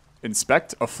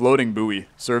 Inspect a floating buoy.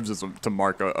 Serves as to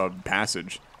mark a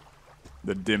passage.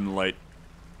 The dim light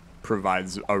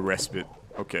provides a respite.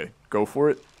 Okay, go for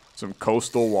it. Some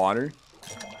coastal water.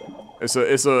 It's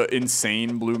a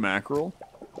insane blue mackerel.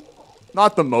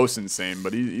 Not the most insane,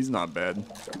 but he's not bad.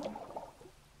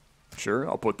 Sure,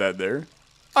 I'll put that there.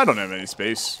 I don't have any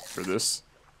space for this.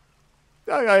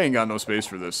 I ain't got no space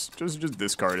for this. Just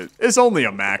discard it. It's only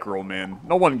a mackerel, man.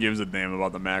 No one gives a damn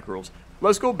about the mackerels.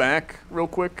 Let's go back real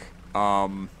quick.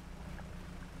 Let's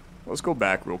go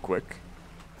back real quick.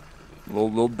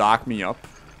 We'll dock me up.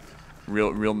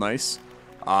 Real nice.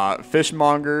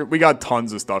 Fishmonger. We got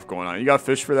tons of stuff going on. You got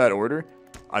fish for that order?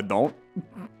 I don't.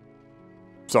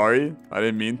 Sorry, I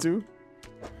didn't mean to.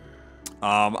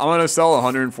 I'm gonna sell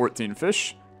 114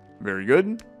 fish. Very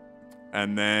good.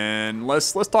 And then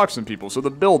let's talk to some people. So the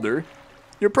builder,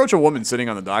 you approach a woman sitting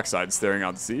on the dockside staring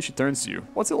out to sea. She turns to you.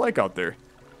 What's it like out there?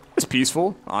 It's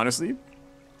peaceful, honestly.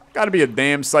 Gotta be a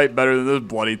damn sight better than this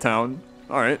bloody town.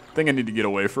 Alright, think I need to get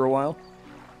away for a while.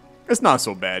 It's not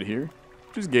so bad here.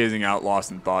 Just gazing out,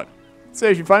 lost in thought.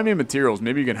 Say, if you find me materials,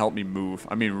 maybe you can help me move.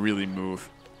 I mean, really move.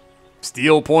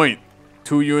 Steel point.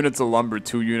 2 units of lumber,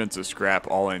 2 units of scrap,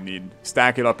 all I need.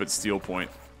 Stack it up at steel point.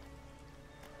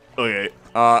 Okay.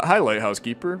 Hi, lighthouse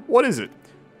keeper. What is it?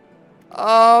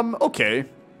 Okay.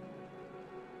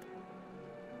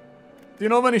 Do you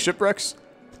know of any shipwrecks?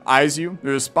 Eyes you.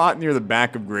 There's a spot near the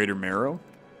back of Greater Marrow.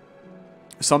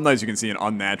 Sometimes you can see an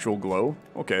unnatural glow.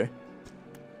 Okay.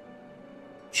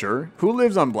 Sure. Who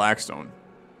lives on Blackstone?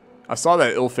 I saw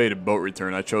that ill-fated boat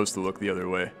return. I chose to look the other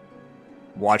way.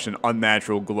 Watch an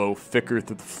unnatural glow flicker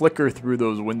through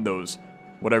those windows.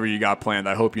 Whatever you got planned,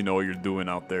 I hope you know what you're doing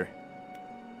out there.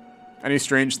 Any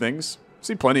strange things?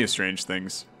 See plenty of strange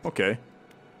things. Okay.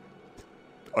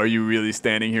 Are you really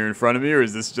standing here in front of me, or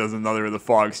is this just another of the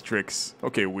fog's tricks?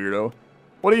 Okay, weirdo.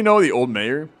 What do you know of the old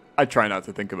mayor? I try not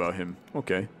to think about him.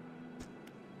 Okay.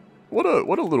 What a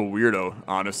little weirdo,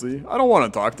 honestly. I don't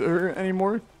want to talk to her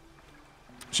anymore.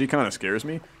 She kind of scares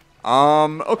me.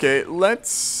 Okay,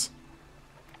 let's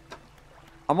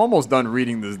I'm almost done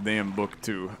reading this damn book,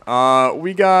 too.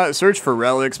 We got search for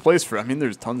relics, place for... I mean,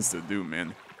 there's tons to do,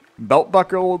 man. Belt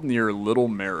buckle near Little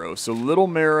Marrow. So Little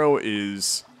Marrow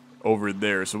is over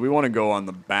there. So we want to go on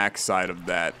the back side of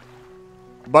that.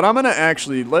 But I'm going to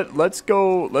actually... Let's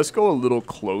go a little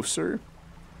closer.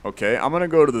 Okay, I'm going to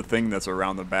go to the thing that's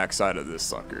around the back side of this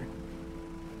sucker.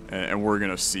 And we're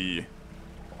going to see...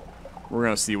 We're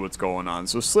going to see what's going on.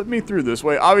 So slip me through this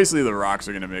way. Obviously, the rocks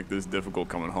are going to make this difficult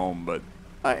coming home, but...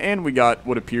 and we got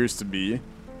what appears to be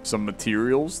some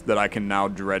materials that I can now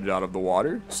dredge out of the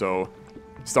water. So,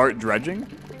 start dredging.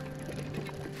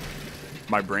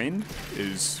 My brain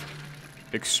is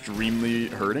extremely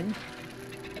hurting.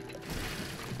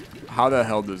 How the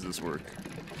hell does this work?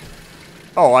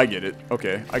 Oh, I get it.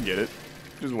 Okay, I get it.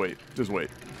 Just wait. Just wait.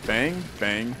 Bang,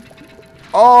 bang.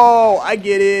 Oh, I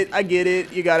get it. I get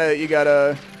it. You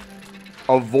gotta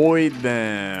avoid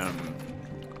them.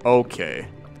 Okay.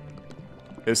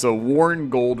 It's a worn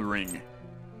gold ring.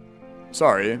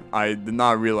 Sorry, I did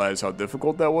not realize how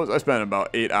difficult that was. I spent about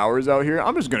 8 hours out here.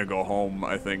 I'm just gonna go home,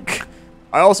 I think.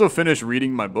 I also finished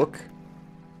reading my book.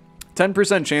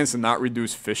 10% chance to not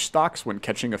reduce fish stocks when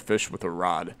catching a fish with a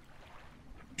rod.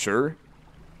 Sure.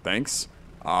 Thanks.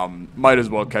 Might as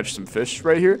well catch some fish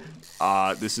right here.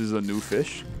 This is a new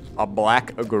fish. A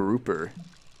black grouper.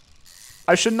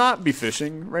 I should not be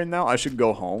fishing right now. I should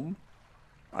go home.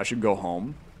 I should go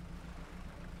home.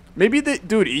 Maybe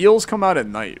dude, eels come out at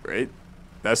night, right?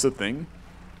 That's the thing.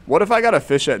 What if I gotta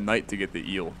fish at night to get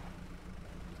the eel?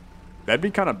 That'd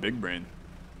be kind of big brain.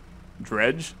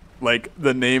 Dredge? Like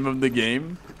the name of the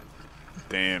game?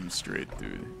 Damn straight,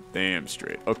 dude. Damn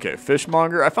straight. Okay,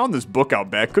 fishmonger. I found this book out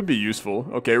back. Could be useful.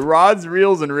 Okay, rods,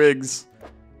 reels, and rigs.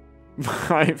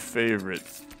 My favorite.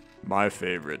 My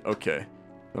favorite. Okay.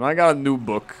 Then I got a new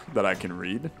book that I can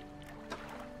read.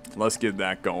 Let's get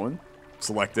that going.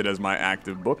 Selected as my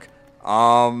active book.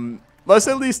 Let's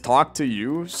at least talk to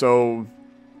you. So,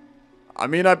 I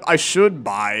mean, I should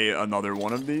buy another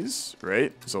one of these,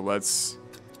 right? So let's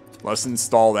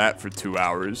install that for 2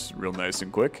 hours, real nice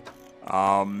and quick.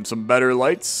 Some better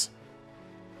lights.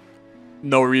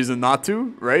 No reason not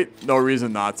to, right? No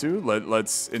reason not to.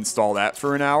 Let's install that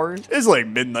for an hour. It's like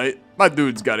midnight. My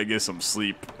dude's got to get some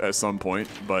sleep at some point,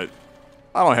 but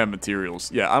I don't have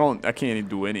materials. Yeah, I can't even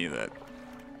do any of that.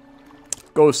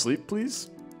 Go to sleep, please.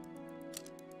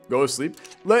 Go to sleep.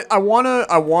 I wanna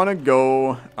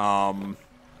go.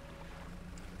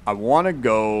 I wanna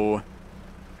go.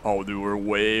 Oh, dude, we're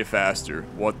way faster.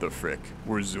 What the frick?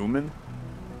 We're zooming.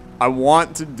 I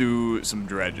want to do some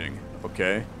dredging.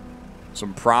 Okay,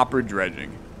 some proper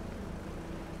dredging.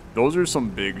 Those are some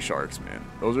big sharks, man.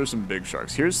 Those are some big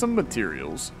sharks. Here's some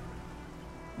materials.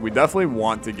 We definitely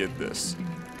want to get this.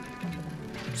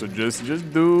 So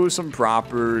just do some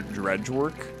proper dredge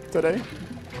work today.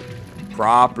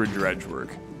 Proper dredge work.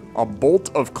 A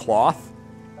bolt of cloth.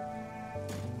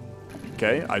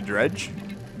 Okay, I dredge.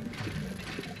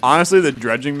 Honestly, the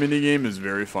dredging minigame is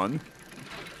very fun.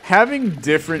 Having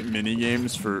different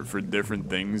minigames for different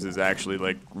things is actually,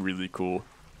 like, really cool.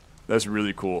 That's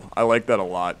really cool. I like that a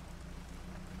lot.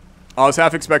 I was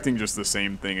half expecting just the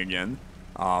same thing again.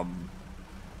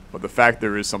 But the fact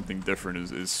there is something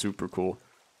different is super cool.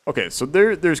 Okay, so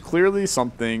there's clearly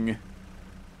something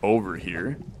over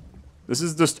here. This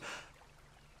is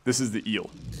the eel.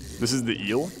 This is the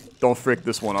eel. Don't frick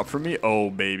this one up for me. Oh,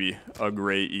 baby. A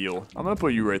gray eel. I'm going to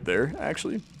put you right there,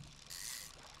 actually.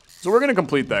 So we're going to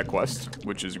complete that quest,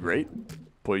 which is great.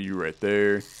 Put you right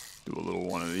there. Do a little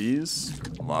one of these.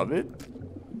 Love it.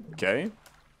 Okay.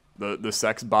 The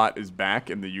sex bot is back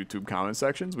in the YouTube comment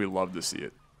sections. We love to see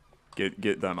it.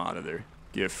 Get them out of there.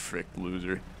 Get fricked,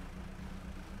 loser.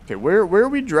 Okay, where are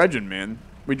we dredging, man?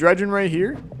 We dredging right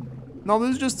here? No,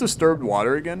 this is just disturbed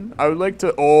water again. I would like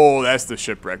to... Oh, that's the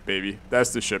shipwreck, baby.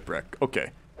 That's the shipwreck.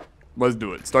 Okay. Let's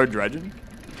do it. Start dredging.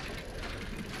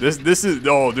 This is...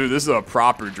 Oh, dude, this is a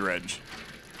proper dredge.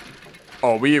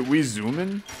 Oh, we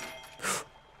zooming?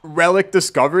 Relic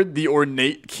discovered. The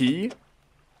ornate key.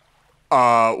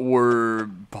 We're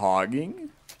bogging.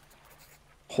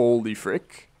 Holy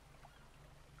frick.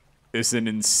 It's an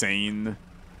insane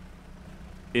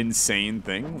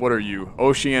thing. What are you?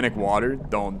 Oceanic water?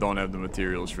 Don't have the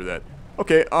materials for that.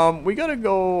 Okay, we gotta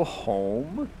go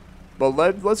home. But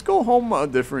let's go home a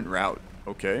different route,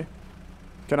 okay?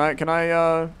 Can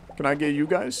I get you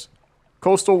guys?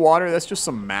 Coastal water, that's just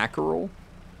some mackerel.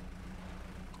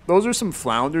 Those are some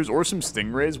flounders or some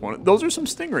stingrays. Those are some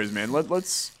stingrays, man.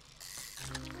 Let's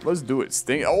do it.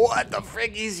 Oh, what the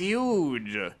frick? He's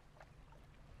huge.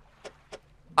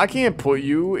 I can't put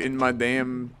you in my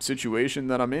damn situation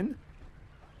that I'm in.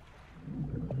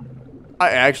 I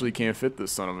actually can't fit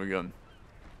this son of a gun.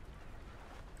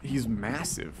 He's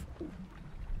massive.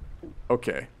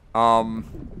 Okay. I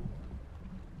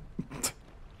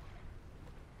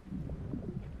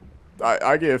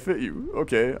can't fit you.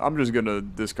 Okay, I'm just gonna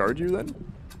discard you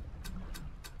then.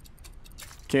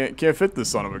 Can't fit this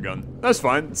son of a gun. That's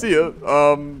fine. See ya.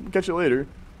 Catch you later.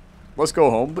 Let's go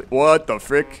home. What the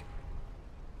frick?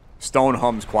 Stone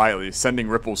hums quietly, sending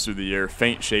ripples through the air.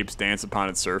 Faint shapes dance upon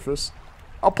its surface.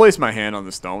 I'll place my hand on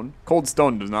the stone. Cold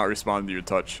stone does not respond to your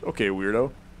touch. Okay,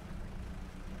 weirdo.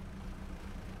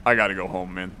 I gotta go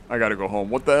home, man. I gotta go home.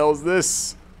 What the hell is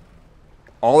this?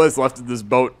 All that's left of this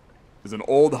boat is an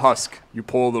old husk. You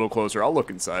pull a little closer. I'll look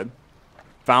inside.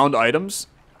 Found items.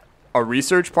 A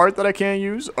research part that I can't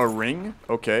use. A ring.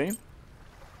 Okay.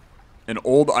 An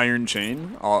old iron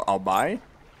chain. I'll buy.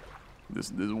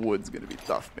 This wood's gonna be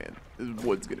tough, man. This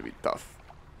wood's gonna be tough.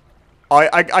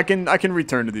 I can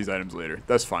return to these items later.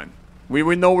 That's fine. We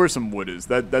know where some wood is.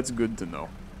 That's good to know.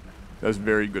 That's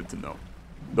very good to know.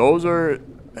 Those are...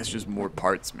 That's just more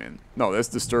parts, man. No, that's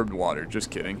disturbed water.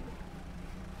 Just kidding.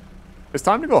 It's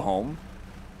time to go home.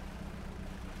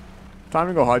 Time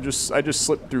to go home. I just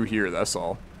slipped through here, that's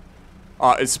all.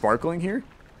 It's sparkling here.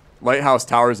 Lighthouse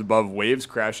towers above, waves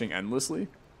crashing endlessly.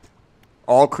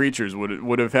 All creatures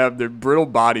would have had their brittle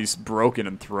bodies broken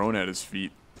and thrown at his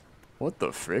feet. What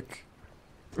the frick?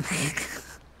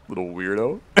 Little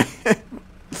weirdo.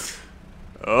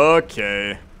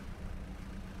 Okay.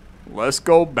 Let's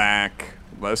go back.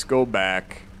 Let's go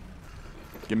back.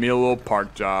 Give me a little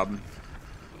park job.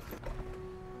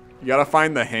 You gotta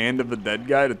find the hand of the dead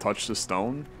guy to touch the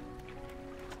stone.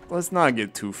 Let's not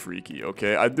get too freaky,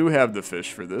 okay? I do have the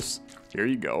fish for this. Here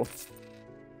you go.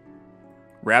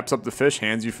 Wraps up the fish,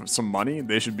 hands you some money.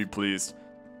 They should be pleased.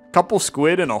 Couple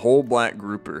squid and a whole black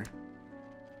grouper.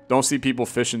 Don't see people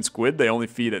fishing squid. They only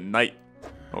feed at night.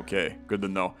 Okay, good to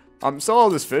know. Sell all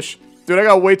this fish. Dude, I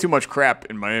got way too much crap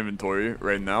in my inventory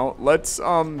right now. Let's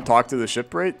talk to the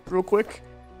shipwright real quick.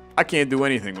 I can't do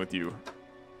anything with you.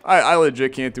 I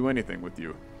legit can't do anything with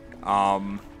you.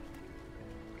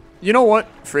 You know what?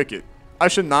 Frick it. I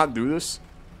should not do this.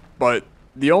 But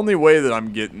the only way that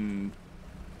I'm getting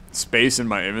space in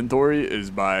my inventory is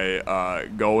by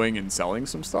going and selling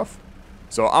some stuff.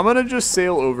 So I'm going to just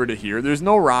sail over to here. There's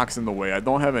no rocks in the way. I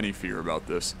don't have any fear about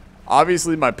this.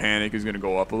 Obviously, my panic is going to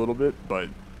go up a little bit, but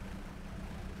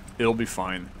it'll be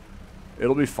fine.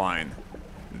 It'll be fine.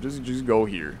 Just go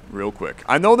here real quick.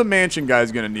 I know the mansion guy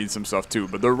is going to need some stuff too,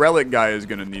 but the relic guy is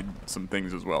going to need some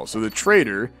things as well. So the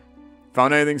trader,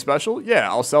 found anything special? Yeah,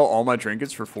 I'll sell all my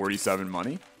trinkets for 47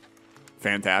 money.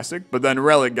 Fantastic. But then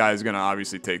relic guy is going to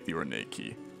obviously take the ornate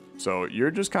key. So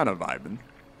you're just kind of vibing.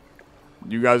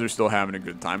 You guys are still having a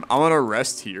good time. I'm going to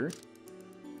rest here.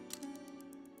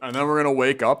 And then we're going to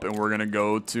wake up and we're going to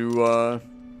go to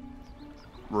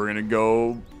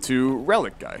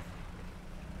relic guy.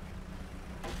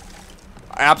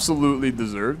 Absolutely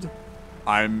deserved.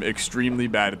 I'm extremely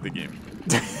bad at the game.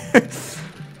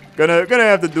 gonna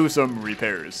have to do some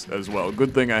repairs as well.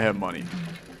 Good thing I have money.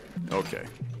 Okay.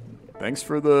 Thanks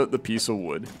for the piece of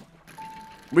wood.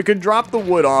 We could drop the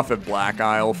wood off at Black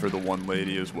Isle for the one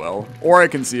lady as well. Or I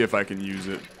can see if I can use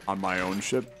it on my own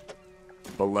ship.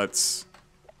 But let's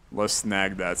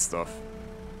snag that stuff.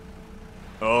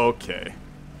 Okay.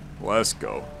 Let's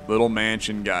go. Little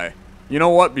mansion guy. You know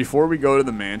what? Before we go to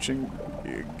the mansion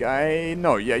guy...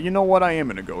 No, yeah, you know what? I am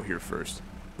going to go here first.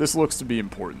 This looks to be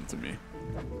important to me.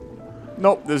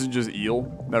 Nope, this is just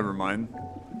eel. Never mind.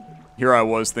 Here I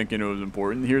was thinking it was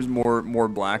important. Here's more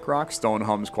black rock. Stone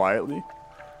hums quietly.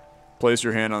 Place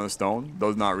your hand on the stone.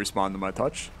 Does not respond to my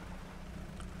touch.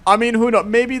 I mean, who knows?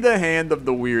 Maybe the hand of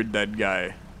the weird dead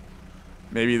guy.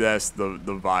 Maybe that's the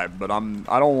vibe. But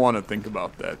I don't want to think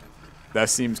about that. That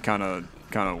seems kind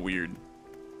of weird.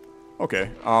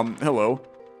 Okay. Hello.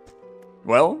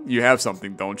 Well, you have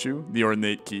something, don't you? The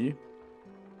ornate key.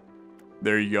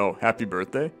 There you go. Happy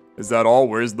birthday. Is that all?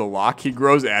 Where's the lock? He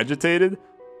grows agitated.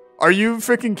 Are you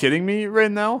freaking kidding me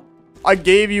right now? I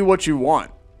gave you what you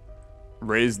want.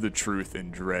 Raise the truth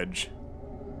in Dredge.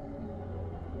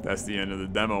 That's the end of the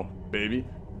demo, baby.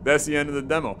 That's the end of the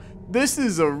demo. This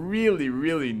is a really,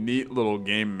 really neat little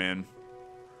game, man.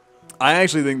 I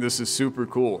actually think this is super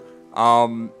cool.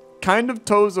 Kind of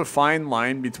toes a fine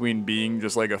line between being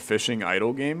just like a fishing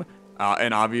idle game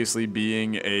and obviously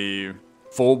being a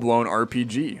full-blown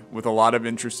RPG with a lot of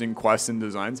interesting quests and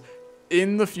designs.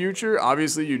 In the future,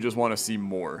 obviously, you just want to see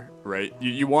more, right?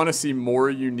 You want to see more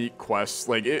unique quests.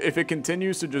 Like, if it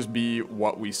continues to just be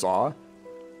what we saw,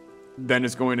 then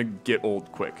it's going to get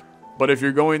old quick. But if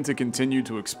you're going to continue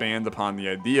to expand upon the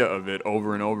idea of it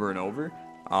over and over and over,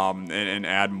 and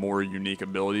add more unique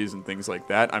abilities and things like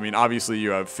that. I mean, obviously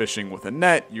you have fishing with a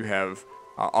net, you have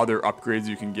other upgrades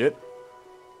you can get.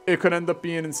 It could end up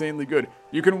being insanely good.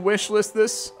 You can wishlist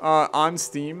this on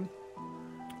Steam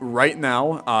right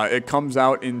now. It comes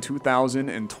out in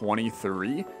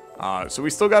 2023. So we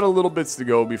still got a little bits to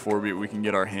go before we can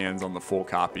get our hands on the full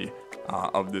copy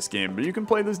of this game. But you can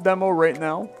play this demo right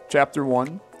now, Chapter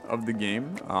 1 of the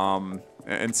game,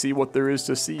 and see what there is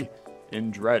to see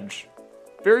in Dredge.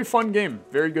 Very fun game.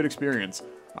 Very good experience.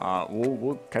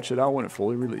 We'll catch it out when it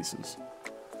fully releases.